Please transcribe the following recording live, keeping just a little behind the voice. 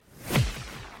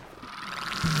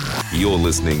You're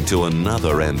listening to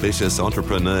another Ambitious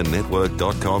Entrepreneur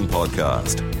Network.com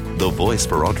podcast, the voice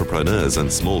for entrepreneurs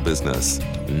and small business.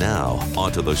 Now,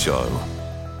 onto the show.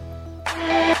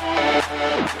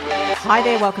 Hi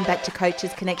there, welcome back to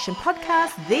Coaches Connection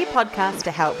Podcast, the podcast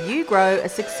to help you grow a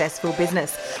successful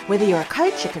business. Whether you're a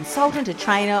coach, a consultant, a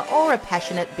trainer, or a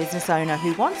passionate business owner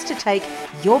who wants to take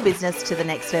your business to the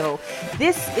next level.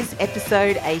 This is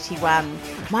episode 81.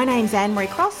 My name's Anne-Marie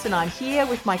Cross and I'm here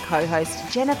with my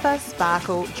co-host Jennifer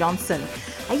Sparkle Johnson.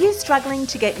 Are you struggling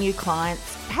to get new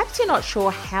clients? Perhaps you're not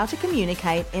sure how to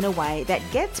communicate in a way that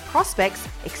gets prospects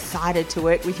excited to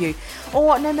work with you.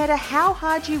 Or no matter how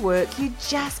hard you work, you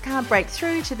just can't break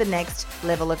through to the next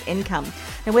level of income.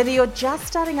 Now, whether you're just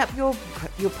starting up your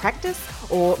practice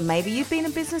or maybe you've been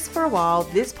in business for a while,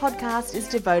 this podcast is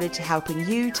devoted to helping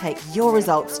you take your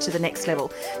results to the next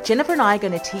level. Jennifer and I are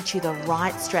going to teach you the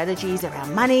right strategies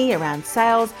around money, around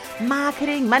sales,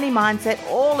 marketing, money mindset,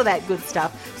 all of that good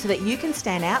stuff so that you can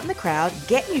stand out in the crowd,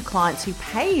 get new clients who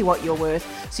pay you what you're worth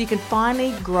so you can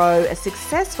finally grow a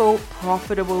successful,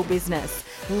 profitable business.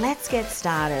 Let's get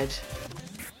started.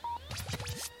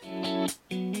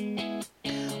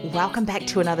 Welcome back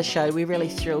to another show. We're really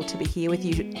thrilled to be here with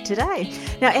you today.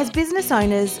 Now, as business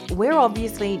owners, we're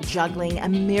obviously juggling a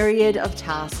myriad of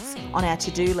tasks on our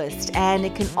to-do list, and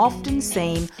it can often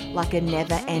seem like a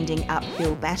never-ending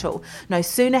uphill battle. No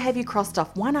sooner have you crossed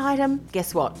off one item,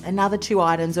 guess what? Another 2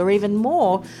 items or even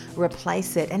more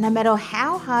replace it. And no matter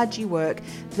how hard you work,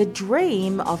 the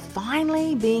dream of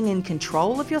finally being in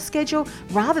control of your schedule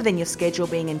rather than your schedule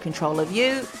being in control of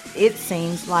you, it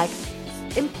seems like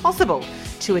impossible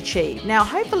to achieve. Now,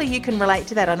 hopefully you can relate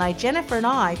to that. I know Jennifer and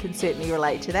I can certainly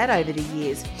relate to that over the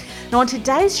years. Now, on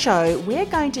today's show, we're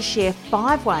going to share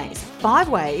 5 ways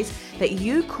that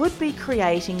you could be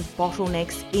creating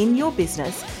bottlenecks in your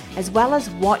business, as well as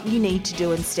what you need to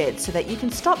do instead so that you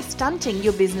can stop stunting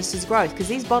your business's growth, because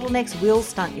these bottlenecks will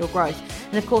stunt your growth.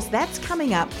 And of course, that's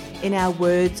coming up in our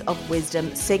Words of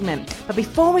Wisdom segment. But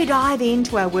before we dive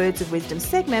into our Words of Wisdom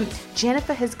segment,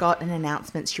 Jennifer has got an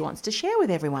announcement she wants to share with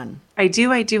everyone. I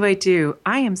do.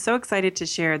 I am so excited to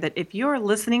share that if you're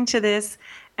listening to this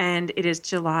and it is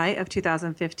July of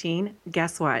 2015,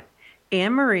 guess what?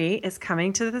 Anne-Marie is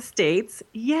coming to the States.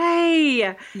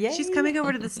 Yay! She's coming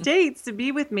over to the States to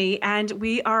be with me, and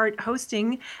we are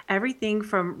hosting everything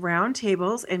from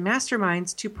roundtables and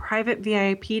masterminds to private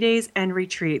VIP days and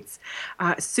retreats.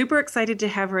 Super excited to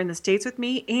have her in the States with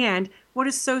me, and what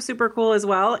is so super cool as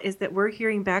well is that we're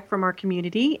hearing back from our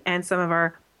community and some of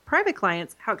our private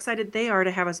clients how excited they are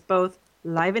to have us both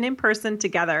live and in person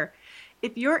together.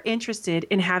 If you're interested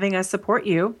in having us support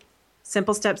you,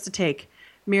 simple steps to take.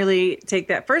 Merely take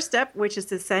that first step, which is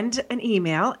to send an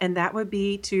email, and that would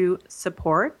be to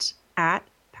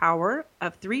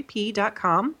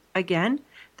support@powerof3p.com. Again,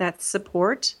 that's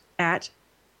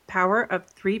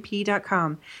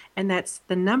support@powerof3p.com. And that's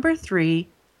the number 3,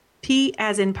 P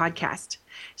as in podcast.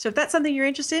 So if that's something you're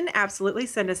interested in, absolutely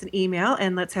send us an email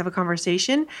and let's have a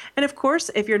conversation. And of course,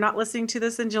 if you're not listening to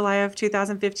this in July of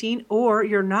 2015, or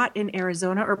you're not in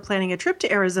Arizona or planning a trip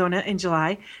to Arizona in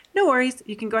July, no worries.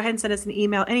 You can go ahead and send us an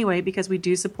email anyway, because we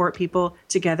do support people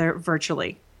together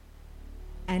virtually.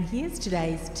 And here's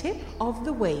today's tip of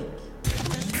the week.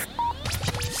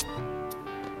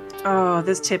 Oh,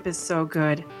 this tip is so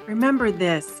good. Remember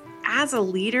this, as a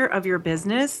leader of your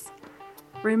business,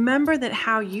 remember that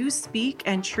how you speak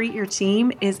and treat your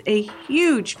team is a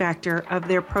huge factor of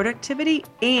their productivity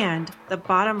and the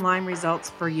bottom line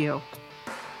results for you.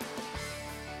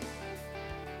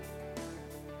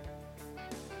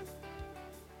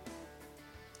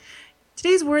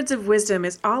 Today's Words of Wisdom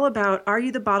is all about, are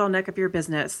you the bottleneck of your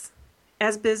business?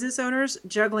 As business owners,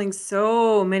 juggling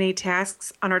so many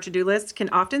tasks on our to-do list can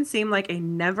often seem like a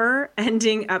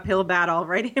never-ending uphill battle,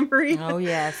 right, Anne-Marie? Oh,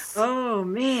 yes. Oh,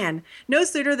 man. No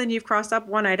sooner than you've crossed up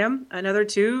one item, another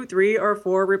 2, 3, or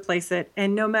 4 replace it.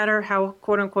 And no matter how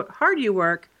quote-unquote hard you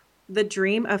work, the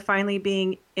dream of finally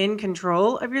being in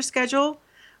control of your schedule,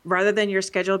 rather than your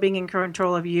schedule being in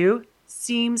control of you,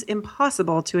 seems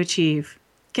impossible to achieve.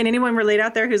 Can anyone relate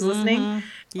out there who's listening?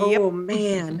 Yep. Oh,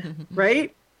 man.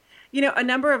 Right? You know, a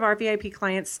number of our VIP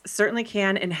clients certainly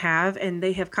can and have, and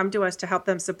they have come to us to help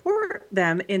them support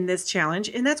them in this challenge.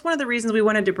 And that's one of the reasons we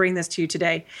wanted to bring this to you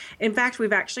today. In fact,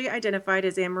 we've actually identified,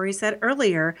 as Anne-Marie said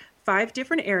earlier, 5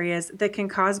 different areas that can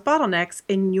cause bottlenecks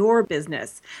in your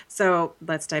business. So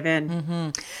let's dive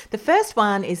in. The first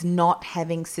one is not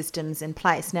having systems in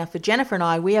place. Now, for Jennifer and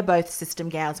I, we are both system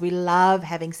gals. We love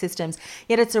having systems,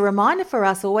 yet it's a reminder for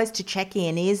us always to check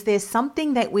in. Is there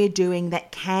something that we're doing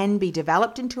that can be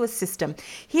developed into a system?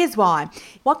 Here's why.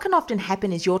 What can often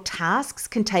happen is your tasks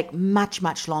can take much,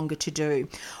 much longer to do.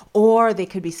 Or there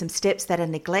could be some steps that are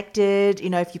neglected. You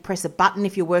know, if you press a button,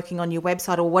 if you're working on your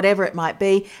website or whatever it might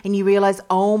be, and you realize,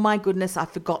 oh my goodness,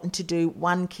 I've forgotten to do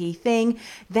one key thing,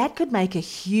 that could make a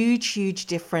huge, huge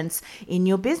difference in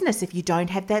your business if you don't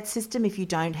have that system, if you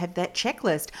don't have that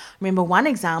checklist. Remember, one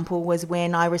example was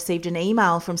when I received an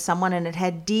email from someone and it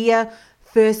had Dear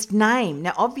First Name.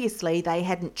 Now, obviously, they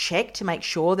hadn't checked to make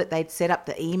sure that they'd set up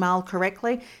the email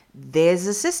correctly. There's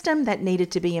a system that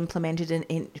needed to be implemented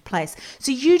in place.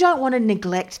 So you don't want to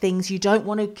neglect things. You don't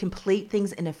want to complete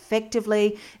things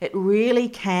ineffectively. It really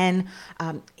can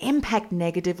impact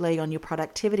negatively on your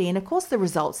productivity and, of course, the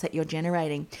results that you're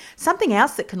generating. Something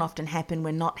else that can often happen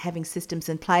when not having systems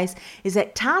in place is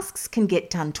that tasks can get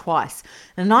done twice.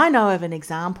 And I know of an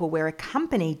example where a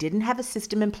company didn't have a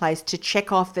system in place to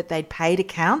check off that they'd paid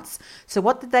accounts. So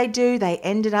what did they do? They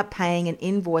ended up paying an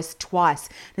invoice twice.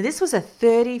 Now, this was a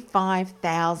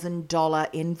 $35,000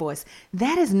 invoice.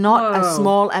 That is not a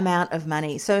small amount of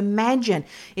money. So imagine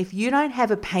if you don't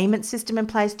have a payment system in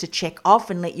place to check off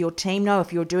and let your team know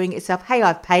if you're doing it yourself, hey,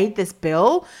 I've paid this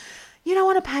bill. You don't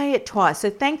want to pay it twice. So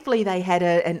thankfully they had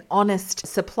an honest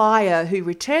supplier who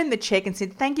returned the check and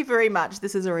said, thank you very much.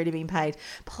 This has already been paid.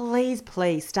 Please,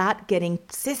 please start getting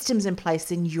systems in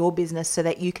place in your business so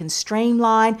that you can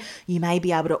streamline. You may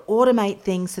be able to automate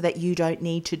things so that you don't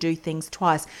need to do things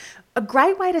twice. A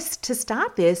great way to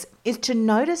start this is to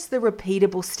notice the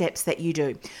repeatable steps that you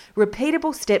do.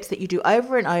 Repeatable steps that you do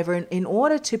over and over in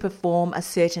order to perform a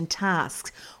certain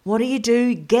task. What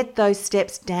do? Get those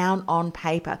steps down on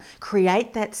paper.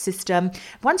 Create that system.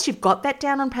 Once you've got that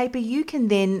down on paper, you've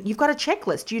got a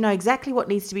checklist. You know exactly what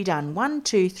needs to be done. 1,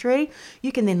 2, 3.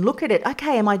 You can then look at it.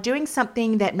 Okay, am I doing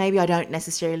something that maybe I don't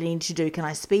necessarily need to do? Can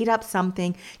I speed up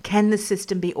something? Can the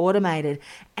system be automated?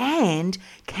 And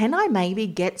can I maybe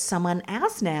get someone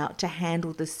else now to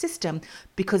handle the system,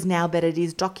 because now that it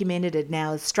is documented, it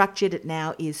now is structured, it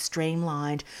now is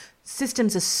streamlined.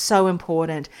 Systems are so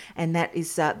important, and that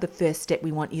is the first step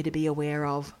we want you to be aware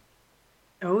of.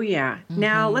 Oh, yeah.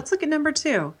 Now let's look at number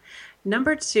 2.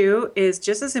 Number 2 is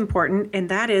just as important, and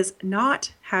that is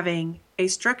not having a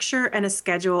structure and a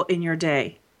schedule in your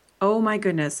day. Oh my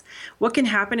goodness. What can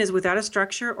happen is without a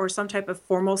structure or some type of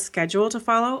formal schedule to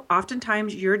follow,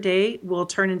 oftentimes your day will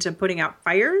turn into putting out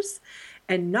fires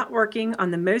and not working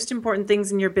on the most important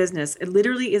things in your business. It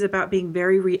literally is about being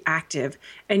very reactive,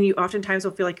 and you oftentimes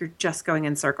will feel like you're just going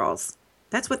in circles.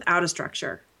 That's without a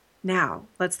structure. Now,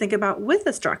 let's think about with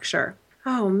a structure.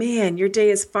 Oh man, your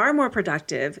day is far more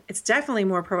productive. It's definitely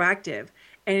more proactive,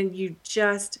 and you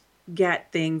just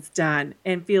get things done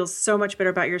and feel so much better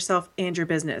about yourself and your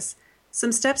business.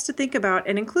 Some steps to think about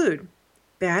and include: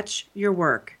 batch your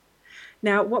work.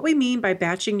 Now, what we mean by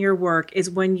batching your work is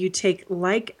when you take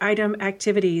like item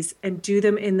activities and do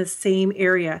them in the same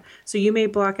area. So you may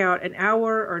block out an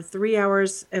hour or 3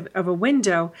 hours of a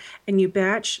window and you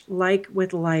batch like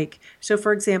with like. So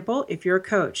for example, if you're a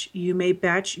coach, you may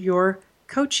batch your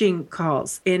coaching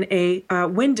calls in a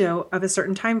window of a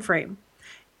certain time frame.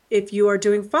 If you are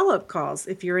doing follow-up calls,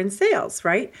 if you're in sales,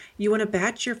 right, you want to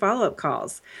batch your follow-up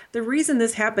calls. The reason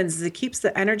this happens is it keeps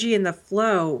the energy and the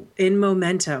flow in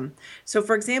momentum. So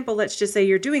for example, let's just say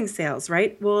you're doing sales,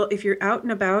 right? Well, if you're out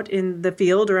and about in the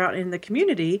field or out in the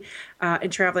community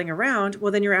and traveling around,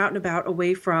 well, then you're out and about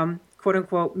away from, quote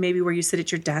unquote, maybe where you sit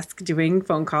at your desk doing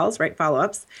phone calls, right?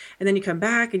 Follow-ups. And then you come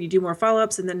back and you do more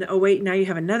follow-ups. And then, oh, wait, now you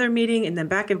have another meeting, and then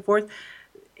back and forth.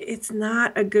 It's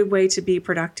not a good way to be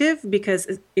productive,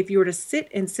 because if you were to sit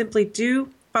and simply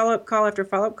do follow-up call after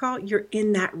follow-up call, you're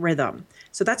in that rhythm.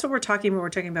 So that's what we're talking about. We're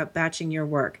talking about batching your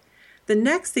work. The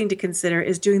next thing to consider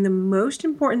is doing the most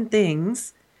important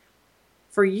things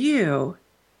for you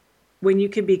when you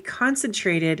can be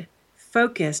concentrated,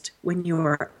 focused, when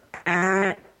you're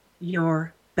at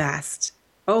your best.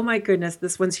 Oh my goodness,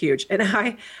 this one's huge. And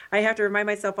I have to remind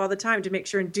myself all the time to make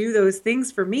sure and do those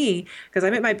things for me, because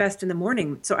I'm at my best in the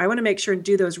morning. So I want to make sure and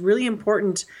do those really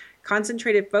important,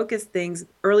 concentrated, focused things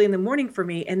early in the morning for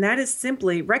me. And that is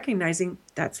simply recognizing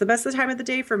that's the best time of the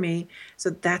day for me.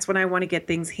 So that's when I want to get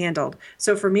things handled.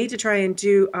 So for me to try and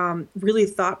do really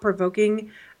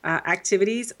thought-provoking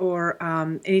activities or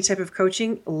any type of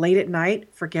coaching late at night,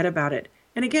 forget about it.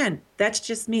 And again, that's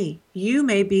just me. You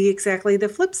may be exactly the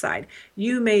flip side.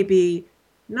 You may be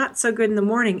not so good in the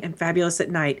morning and fabulous at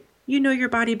night. You know your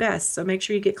body best, so make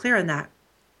sure you get clear on that.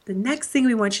 The next thing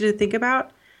we want you to think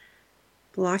about,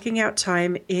 blocking out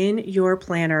time in your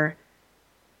planner,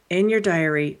 in your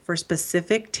diary for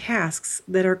specific tasks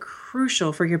that are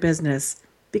crucial for your business,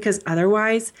 because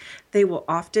otherwise they will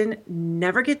often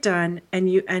never get done and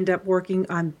you end up working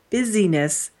on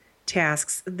busyness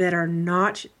tasks that are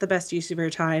not the best use of your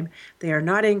time. They are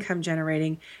not income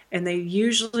generating, and they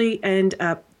usually end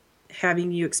up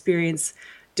having you experience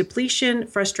depletion,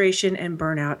 frustration, and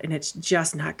burnout, and it's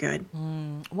just not good.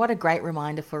 What a great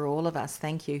reminder for all of us.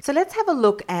 Thank you. So let's have a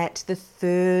look at the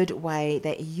third way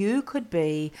that you could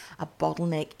be a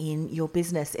bottleneck in your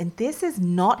business. And this is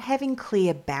not having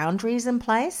clear boundaries in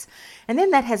place. And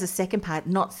then that has a second part,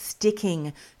 not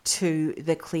sticking to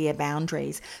the clear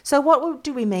boundaries. So what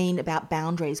do we mean about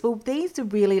boundaries? Well, these are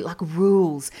really like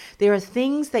rules. There are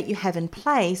things that you have in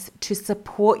place to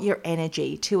support your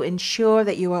energy, to ensure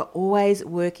that you are always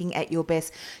working at your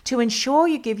best, to ensure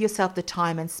you give yourself the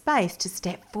time and space to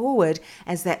step forward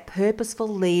as that purposeful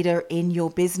leader in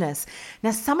your business.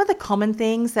 Now, some of the common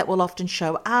things that will often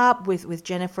show up with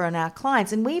Jennifer and our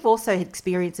clients, and we've also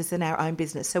experienced this in our own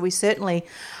business, so we certainly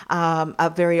are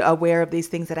very aware of these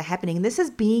things that are happening. And this is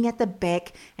being at the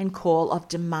beck and call of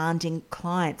demanding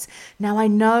clients. Now, I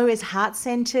know as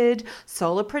heart-centered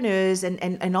solopreneurs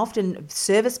and often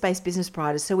service-based business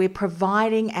providers, so we're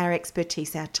providing our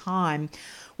expertise, our time.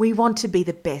 We want to be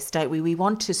the best, don't we? We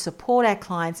want to support our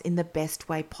clients in the best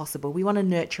way possible. We want to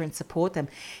nurture and support them.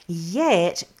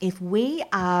 Yet, if we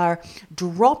are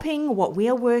dropping what we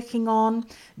are working on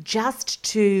just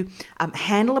to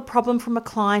handle a problem from a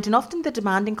client, and often the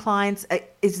demanding clients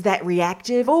is that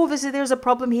reactive, there's a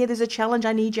problem here, there's a challenge,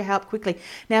 I need your help quickly.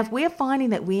 Now, if we're finding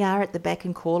that we are at the beck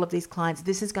and call of these clients,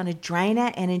 this is going to drain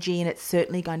our energy and it's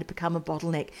certainly going to become a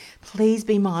bottleneck. Please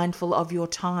be mindful of your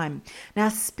time. Now,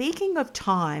 speaking of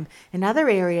time, another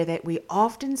area that we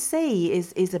often see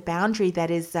is a boundary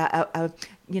that is a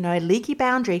leaky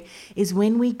boundary is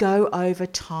when we go over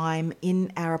time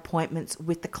in our appointments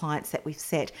with the clients that we've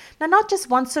set. Now, not just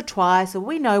once or twice, or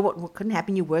we know what can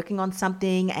happen. You're working on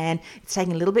something and it's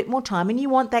taking a little bit more time and you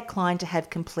want that client to have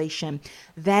completion.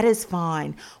 That is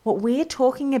fine. What we're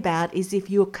talking about is if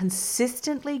you're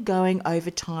consistently going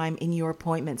over time in your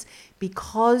appointments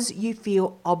because you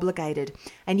feel obligated,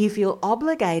 and you feel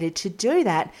obligated to do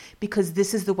that because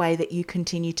this is the way that you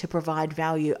continue to provide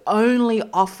value, only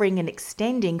offering and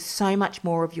extending so much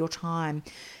more of your time.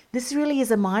 This really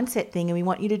is a mindset thing, and we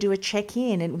want you to do a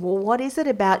check-in. And what is it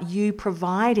about you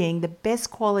providing the best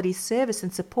quality service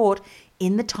and support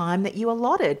in the time that you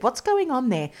allotted? What's going on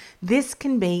there? This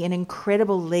can be an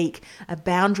incredible leak, a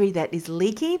boundary that is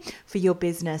leaky for your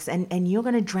business, and you're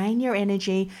going to drain your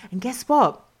energy. And guess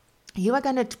what? You are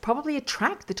going to probably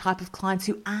attract the type of clients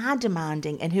who are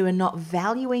demanding and who are not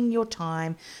valuing your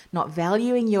time, not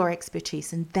valuing your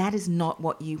expertise, and that is not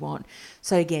what you want.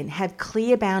 So again, have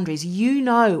clear boundaries. You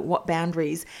know what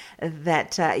boundaries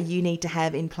that you need to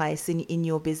have in place in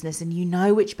your business, and you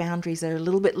know which boundaries are a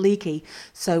little bit leaky.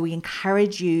 So we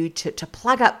encourage you to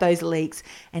plug up those leaks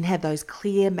and have those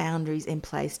clear boundaries in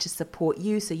place to support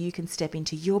you so you can step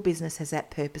into your business as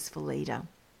that purposeful leader.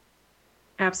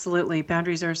 Absolutely.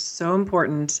 Boundaries are so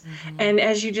important. Mm-hmm. And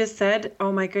as you just said,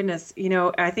 oh my goodness,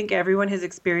 I think everyone has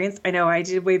experienced, I know I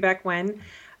did way back when,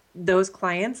 those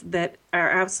clients that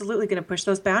are absolutely going to push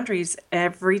those boundaries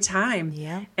every time.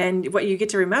 Yeah. And what you get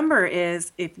to remember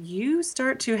is if you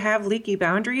start to have leaky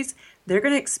boundaries, they're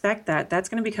going to expect that. That's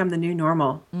going to become the new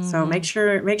normal. Mm-hmm. So make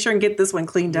sure and get this one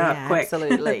cleaned up quick.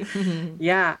 Absolutely.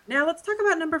 Yeah. Now let's talk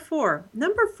about number 4.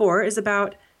 Number 4 is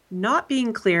about not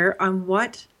being clear on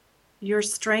what your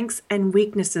strengths and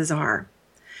weaknesses are.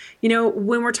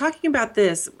 When we're talking about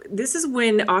this is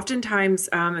when oftentimes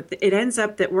it ends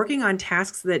up that working on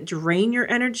tasks that drain your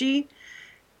energy,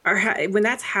 when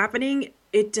that's happening,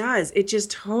 it just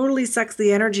totally sucks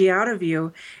the energy out of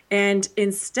you. And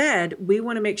instead, we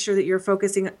want to make sure that you're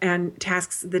focusing on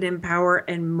tasks that empower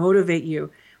and motivate you.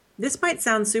 This might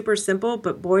sound super simple,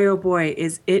 but boy, oh boy,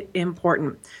 is it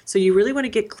important. So you really want to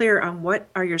get clear on what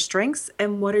are your strengths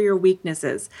and what are your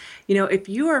weaknesses. If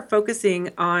you are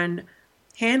focusing on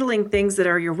handling things that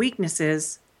are your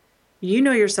weaknesses, you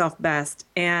know yourself best,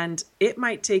 and it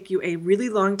might take you a really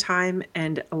long time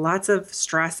and lots of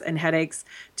stress and headaches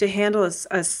to handle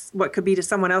what could be to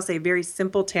someone else a very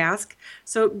simple task.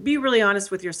 So be really honest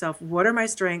with yourself. What are my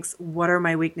strengths? What are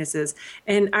my weaknesses?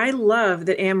 And I love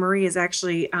that Anne-Marie is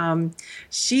actually,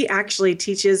 she actually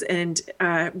teaches and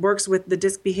works with the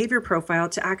DISC behavior profile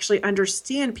to actually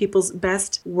understand people's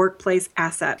best workplace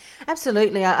asset.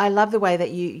 Absolutely. I love the way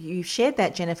that you shared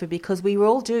that, Jennifer, because we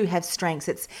all do have strengths.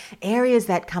 It's areas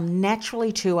that come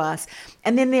naturally to us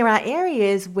And then there are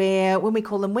areas where, when we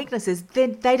call them weaknesses,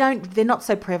 they're not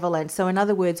so prevalent. So in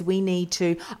other words, we need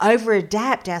to over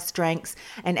adapt our strengths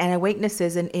and our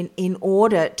weaknesses in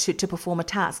order to perform a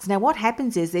task. Now, what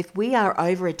happens is if we are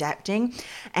over adapting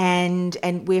and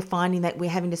we're finding that we're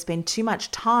having to spend too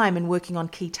much time and working on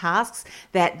key tasks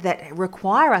that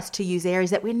require us to use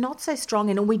areas that we're not so strong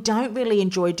in and we don't really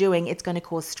enjoy doing, it's going to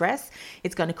cause stress,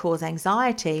 it's going to cause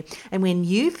anxiety. And when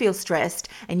you feel stressed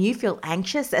and you feel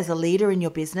anxious as a leader in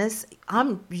your business,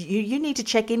 you need to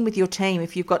check in with your team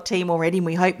if you've got team already, and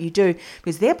we hope you do,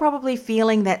 because they're probably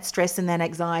feeling that stress and that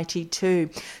anxiety too.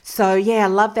 So yeah, I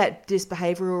love this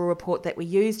behavioral report that we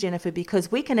use, Jennifer,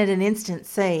 because we can at an instant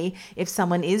see if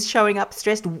someone is showing up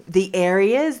stressed, the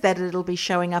areas that it'll be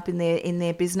showing up in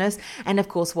their business, and of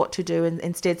course what to do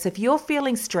instead. So if you're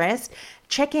feeling stressed,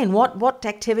 check in. What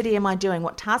activity am I doing?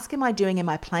 What task am I doing? Am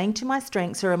I playing to my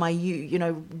strengths, or am I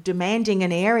demanding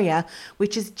an area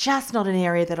which is just not an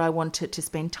area that I want to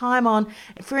spend time on?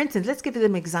 For instance, let's give them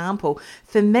an example.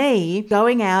 For me,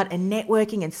 going out and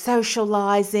networking and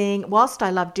socializing, whilst I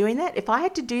love doing that, if I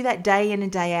had to do that day in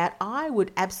and day out, I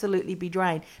would absolutely be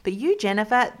drained. But you,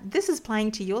 Jennifer, this is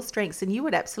playing to your strengths and you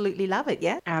would absolutely love it,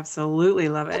 yeah? Absolutely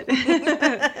love it.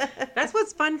 That's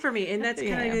what's fun for me. And that's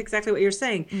kind of exactly what you're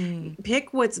saying. Pick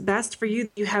what's best for you.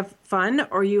 You have fun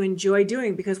or you enjoy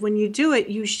doing, because when you do it,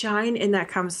 you shine and that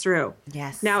comes through.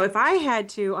 Yes. Now, if I had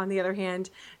to, on the other hand,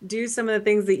 do some of the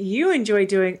things that you enjoy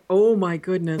doing, oh my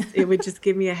goodness, it would just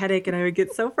give me a headache and I would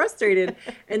get so frustrated.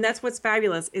 And that's what's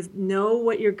fabulous, is know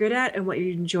what you're good at and what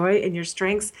you enjoy and your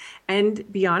strengths, and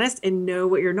be honest and know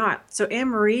what you're not. So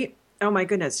Anne-Marie, oh my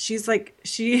goodness, she's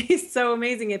so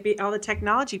amazing at all the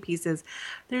technology pieces.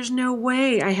 There's no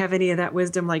way I have any of that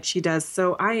wisdom like she does.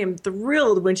 So I am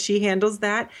thrilled when she handles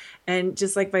that. And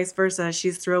just like vice versa,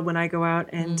 she's thrilled when I go out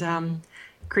and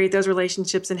create those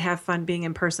relationships and have fun being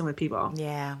in person with people.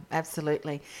 Yeah,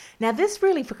 absolutely. Now, this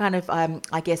really for kind of,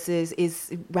 I guess,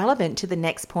 is relevant to the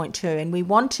next point too. And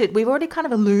we've already kind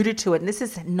of alluded to it. And this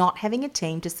is not having a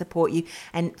team to support you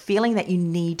and feeling that you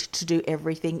need to do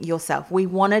everything yourself. We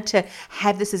wanted to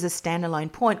have this as a standalone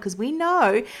point because we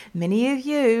know many of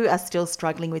you are still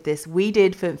struggling with this. We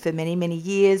did for many, many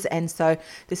years. And so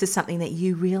this is something that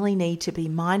you really need to be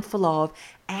mindful of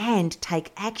and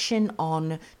take action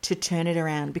on to turn it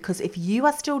around. Because if you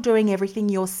are still doing everything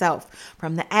yourself,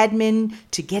 from the admin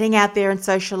to getting out there and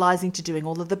socializing to doing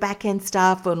all of the back end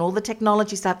stuff and all the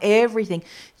technology stuff, everything,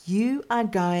 you are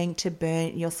going to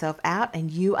burn yourself out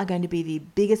and you are going to be the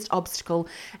biggest obstacle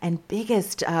and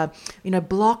biggest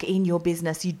block in your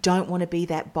business. You don't want to be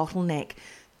that bottleneck.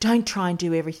 Don't try and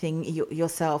do everything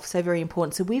yourself. So very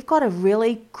important. So we've got a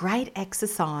really great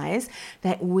exercise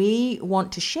that we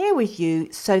want to share with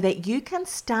you so that you can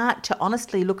start to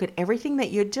honestly look at everything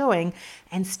that you're doing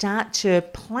and start to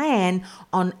plan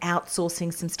on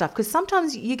outsourcing some stuff. Because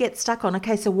sometimes you get stuck on,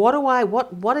 okay, so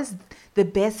what is the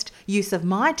best use of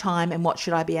my time and what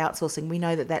should I be outsourcing? We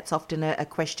know that that's often a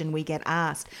question we get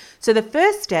asked. So the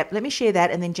first step, let me share that,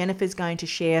 and then Jennifer's going to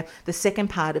share the second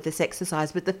part of this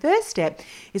exercise. But the first step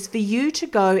is for you to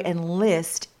go and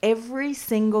list every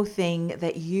single thing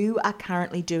that you are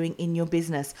currently doing in your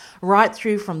business, right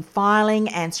through from filing,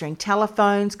 answering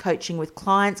telephones, coaching with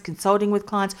clients, consulting with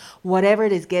clients, whatever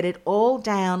it is, get it all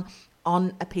down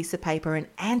on a piece of paper and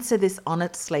answer this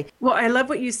honestly. Well, I love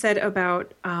what you said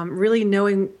about really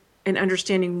knowing and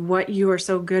understanding what you are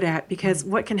so good at, because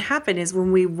what can happen is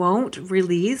when we won't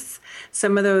release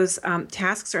some of those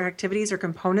tasks or activities or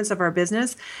components of our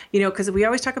business, because we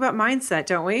always talk about mindset,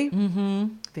 don't we? Mm-hmm.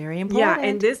 Very important. Yeah,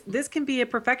 and this can be a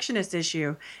perfectionist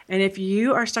issue. And if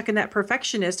you are stuck in that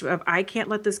perfectionist of, I can't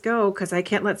let this go because I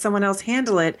can't let someone else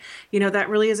handle it, that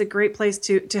really is a great place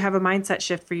to have a mindset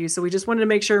shift for you. So we just wanted to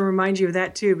make sure and remind you of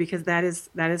that too, because that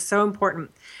is so important.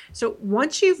 So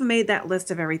once you've made that list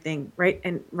of everything, right,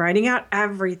 and writing out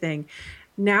everything,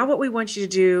 now what we want you to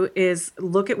do is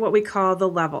look at what we call the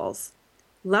levels.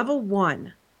 Level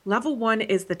one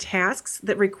is the tasks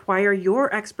that require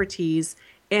your expertise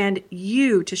and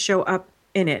you to show up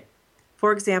in it.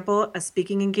 For example, a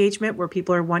speaking engagement where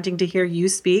people are wanting to hear you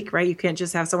speak, right? You can't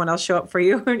just have someone else show up for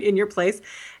you in your place.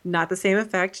 Not the same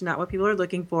effect, not what people are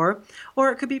looking for.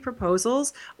 Or it could be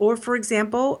proposals. Or for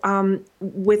example,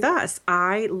 with us,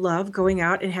 I love going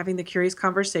out and having the curious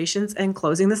conversations and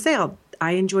closing the sale.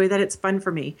 I enjoy that. It's fun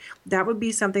for me. That would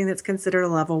be something that's considered a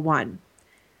level one.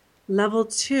 Level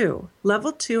two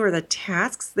are the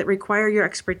tasks that require your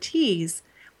expertise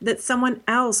that someone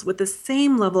else with the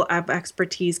same level of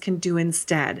expertise can do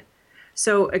instead.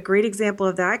 So a great example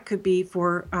of that could be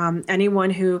for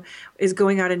anyone who is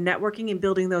going out and networking and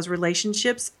building those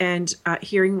relationships and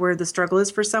hearing where the struggle is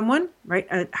for someone, right?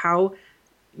 How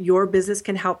your business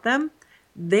can help them.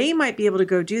 They might be able to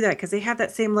go do that because they have that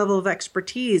same level of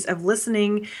expertise of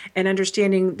listening and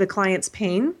understanding the client's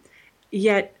pain.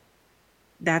 Yet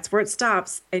that's where it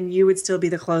stops, and you would still be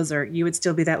the closer. You would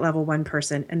still be that level 1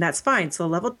 person, and that's fine. So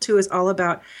level 2 is all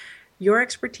about your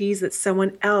expertise that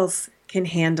someone else can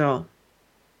handle.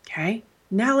 Okay.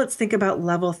 Now let's think about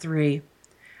level 3.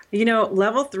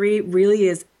 Level 3 really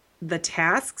is the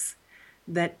tasks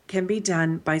that can be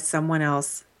done by someone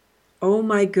else. Oh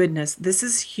my goodness, this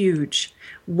is huge.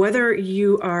 Whether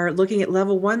you are looking at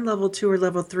level 1, level 2, or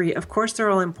level 3, of course they're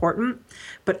all important,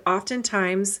 but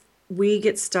oftentimes we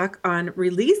get stuck on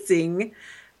releasing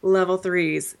level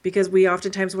 3s because we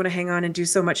oftentimes want to hang on and do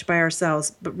so much by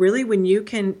ourselves. But really, when you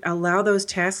can allow those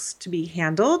tasks to be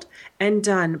handled and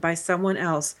done by someone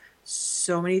else,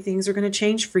 so many things are going to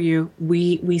change for you.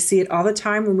 We see it all the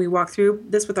time when we walk through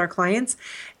this with our clients.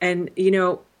 And,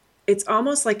 it's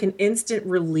almost like an instant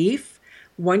relief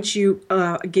once you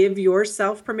give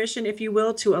yourself permission, if you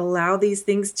will, to allow these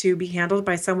things to be handled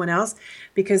by someone else,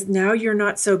 because now you're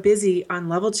not so busy on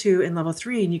level 2 and level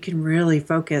 3, and you can really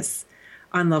focus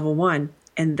on level 1.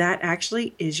 And that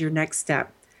actually is your next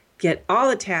step. Get all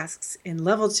the tasks in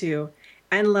level 2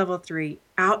 and level 3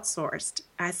 outsourced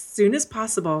as soon as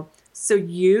possible so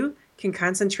you can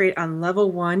concentrate on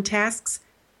level 1 tasks,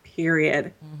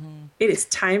 period. Mm-hmm. It is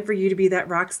time for you to be that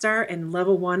rock star and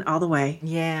level 1 all the way.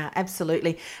 Yeah,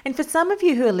 absolutely. And for some of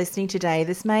you who are listening today,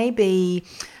 this may be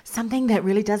something that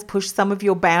really does push some of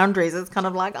your boundaries. It's kind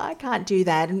of like, I can't do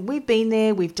that. And we've been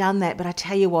there, we've done that. But I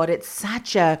tell you what, it's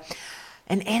such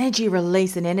an energy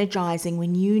release and energizing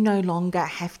when you no longer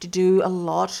have to do a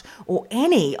lot or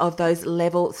any of those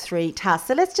level 3 tasks.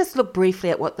 So let's just look briefly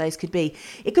at what those could be.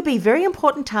 It could be very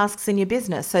important tasks in your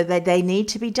business, so that they need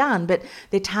to be done, but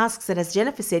they're tasks that, as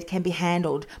Jennifer said, can be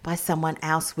handled by someone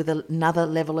else with another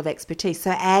level of expertise.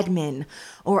 So admin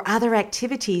or other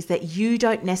activities that you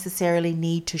don't necessarily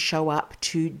need to show up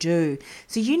to do.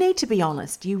 So you need to be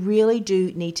honest. You really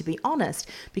do need to be honest,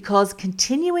 because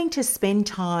continuing to spend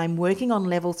time working on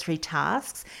level 3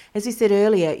 tasks, as we said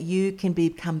earlier, you can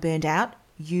become burned out.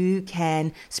 You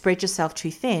can spread yourself too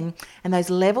thin, and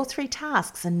those level 3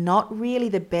 tasks are not really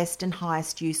the best and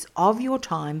highest use of your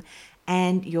time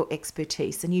and your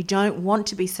expertise. And you don't want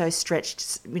to be so stretched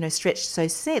so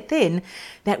thin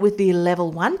that with the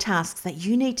level 1 tasks that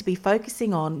you need to be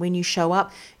focusing on when you show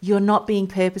up, you're not being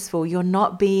purposeful. You're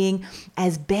not being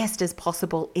as best as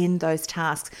possible in those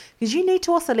tasks, because you need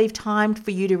to also leave time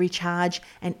for you to recharge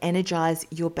and energize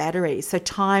your batteries. So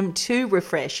time to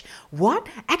refresh. What?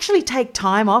 Actually take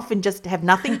time off and just have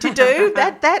nothing to do?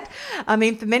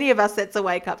 For many of us, that's a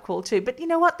wake-up call too. But you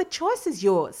know what? The choice is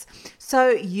yours. So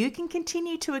you can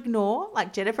continue to ignore,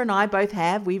 like Jennifer and I both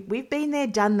have. We've been there,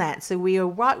 done that. So we are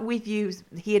right with you,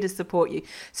 here to support you.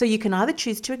 So you can either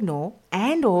choose to ignore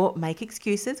and or make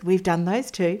excuses. We've done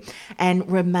those too, and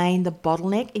remain the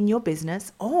bottleneck in your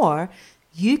business, or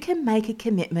you can make a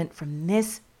commitment from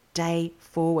this day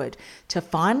forward to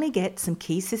finally get some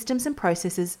key systems and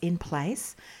processes in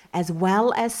place, as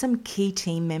well as some key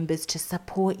team members to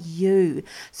support you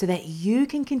so that you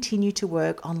can continue to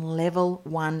work on level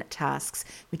 1 tasks,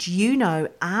 which you know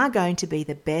are going to be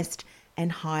the best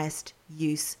and highest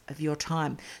use of your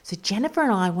time. So Jennifer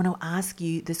and I want to ask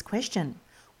you this question.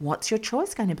 What's your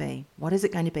choice going to be? What is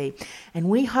it going to be? And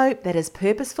we hope that as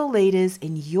purposeful leaders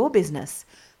in your business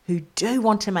who do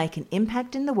want to make an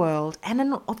impact in the world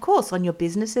and, of course, on your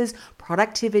business's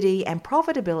productivity and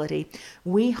profitability,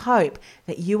 we hope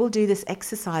that you will do this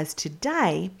exercise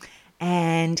today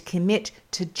and commit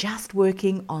to just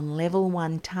working on level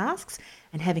 1 tasks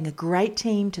and having a great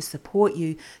team to support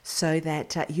you so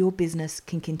that your business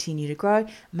can continue to grow,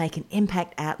 make an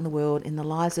impact out in the world in the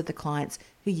lives of the clients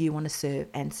who you want to serve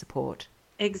and support.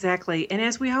 Exactly. And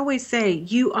as we always say,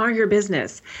 you are your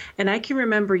business. And I can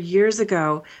remember years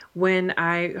ago when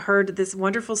I heard this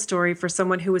wonderful story for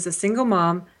someone who was a single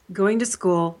mom going to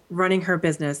school, running her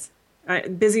business.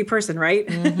 Busy person, right?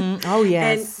 Mm-hmm. Oh,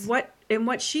 yes. And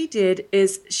what she did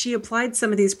is she applied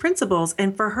some of these principles.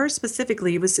 And for her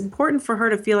specifically, it was important for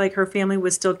her to feel like her family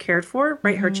was still cared for,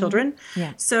 right? Mm-hmm. Her children.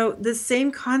 Yeah. So the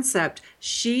same concept,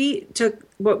 she took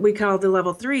what we call the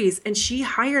level 3s, and she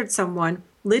hired someone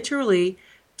literally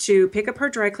to pick up her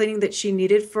dry cleaning that she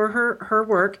needed for her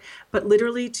work, but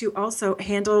literally to also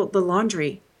handle the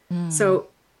laundry. So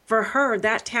For her,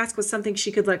 that task was something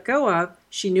she could let go of.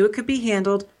 She knew it could be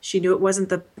handled. She knew it wasn't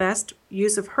the best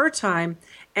use of her time.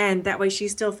 And that way she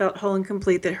still felt whole and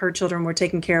complete that her children were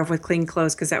taken care of with clean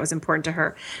clothes because that was important to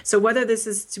her. So whether this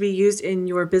is to be used in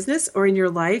your business or in your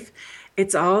life,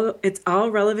 it's all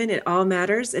relevant, it all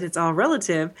matters, and it's all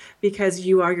relative because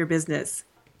you are your business.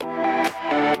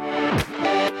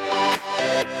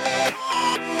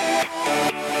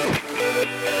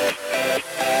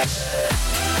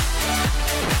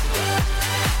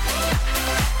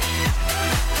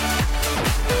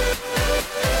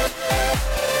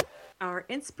 Our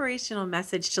inspirational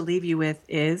message to leave you with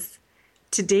is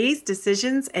today's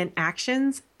decisions and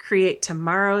actions create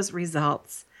tomorrow's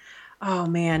results. Oh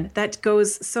man, that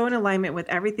goes so in alignment with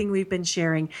everything we've been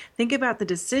sharing. Think about the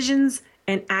decisions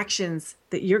and actions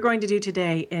that you're going to do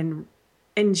today and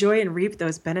enjoy and reap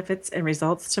those benefits and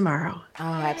results tomorrow. Oh,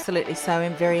 absolutely. So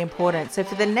very important. So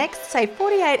for the next, say,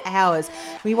 48 hours,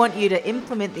 we want you to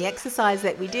implement the exercise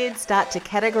that we did, start to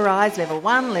categorize level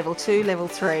 1, level 2, level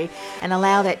 3, and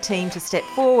allow that team to step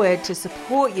forward to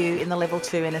support you in the level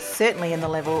 2 and certainly in the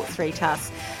level 3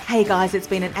 tasks. Hey guys, it's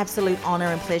been an absolute honor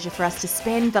and pleasure for us to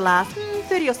spend the last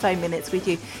 30 or so minutes with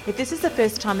you. If this is the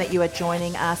first time that you are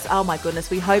joining us, oh my goodness,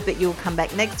 we hope that you'll come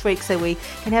back next week so we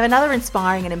can have another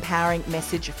inspiring and empowering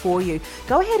message for you.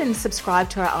 Go ahead and subscribe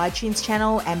to our iTunes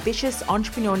channel,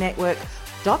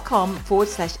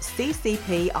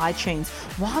 ambitiousentrepreneurnetwork.com/CCP iTunes.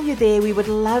 While you're there, we would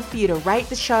love for you to rate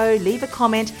the show, leave a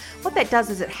comment. What that does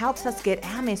is it helps us get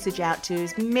our message out to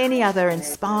as many other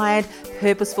inspired,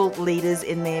 purposeful leaders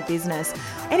in their business.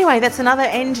 Anyway, that's another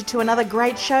end to another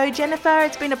great show. Jennifer,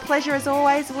 it's been a pleasure as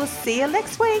always. We'll see you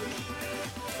next week.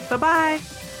 Bye-bye.